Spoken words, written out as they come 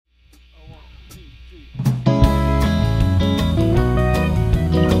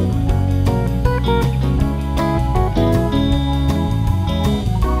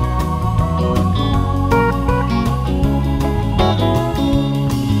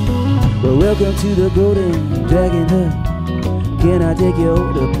Well, welcome to the Golden Dragon Hut. Can I take your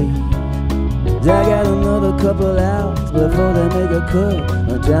order, please? I got another couple hours before they make a cut.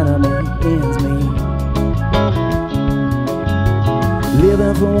 I'm trying to make ends meet.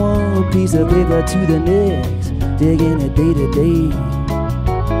 Living from one piece of paper to the next, taking it day to day.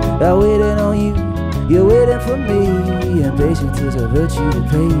 I'm waiting on you, you're waiting for me, and patience is a virtue to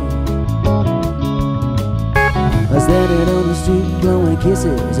pay. I'm standing on the street blowing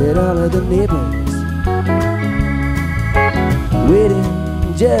kisses at all of the neighbors,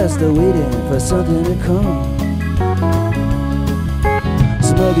 waiting, just waiting for something to come.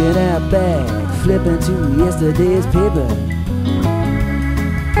 Smoking out back, flipping to yesterday's paper,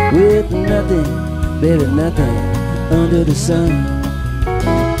 with nothing, baby, nothing under the sun.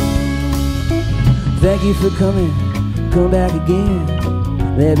 Thank you for coming, come back again.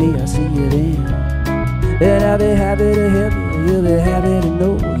 Maybe I'll see you then. And I'll be happy to help you, you'll be happy to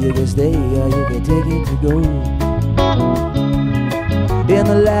know you can stay or you can take it to go. And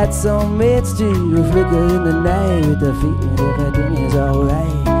the lights on Main Street will flicker in the night with the feeling everything is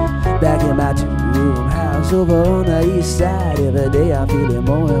alright. Back in my two-room house over on the east side, every day I'm feeling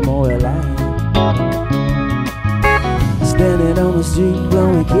more and more alive. Standing on the street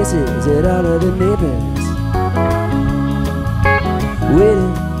blowing kisses at all of the neighbors,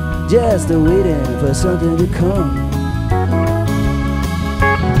 waiting, just waiting for something to come.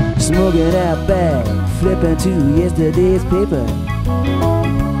 Smoking out back, flipping to yesterday's paper,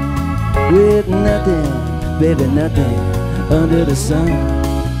 with nothing, baby, nothing under the sun.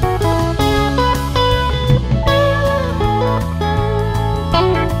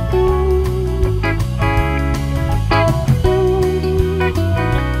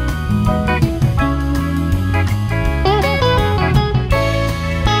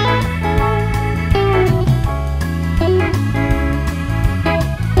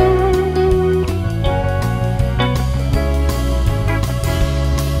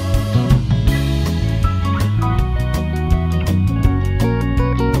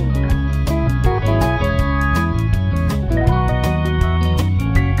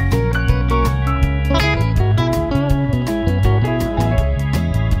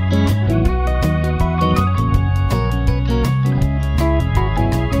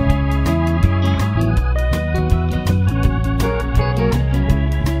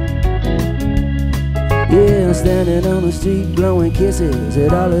 Yeah, I'm standing on the street blowing kisses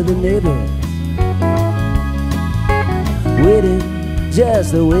at all of the neighbors, waiting,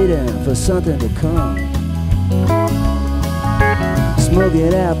 just waiting for something to come.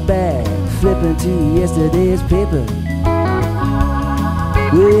 Smoking out back, flipping to yesterday's paper,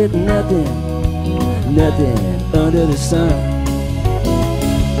 with nothing, nothing under the sun.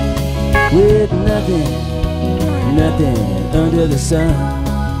 With nothing, nothing under the sun.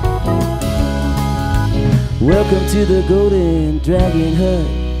 Welcome to the Golden Dragon Hut.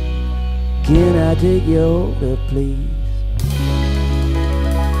 Can I take your order, please?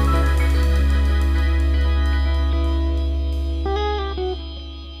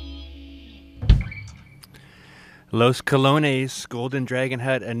 Los Colognes, Golden Dragon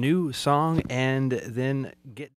Hut, a new song, and then get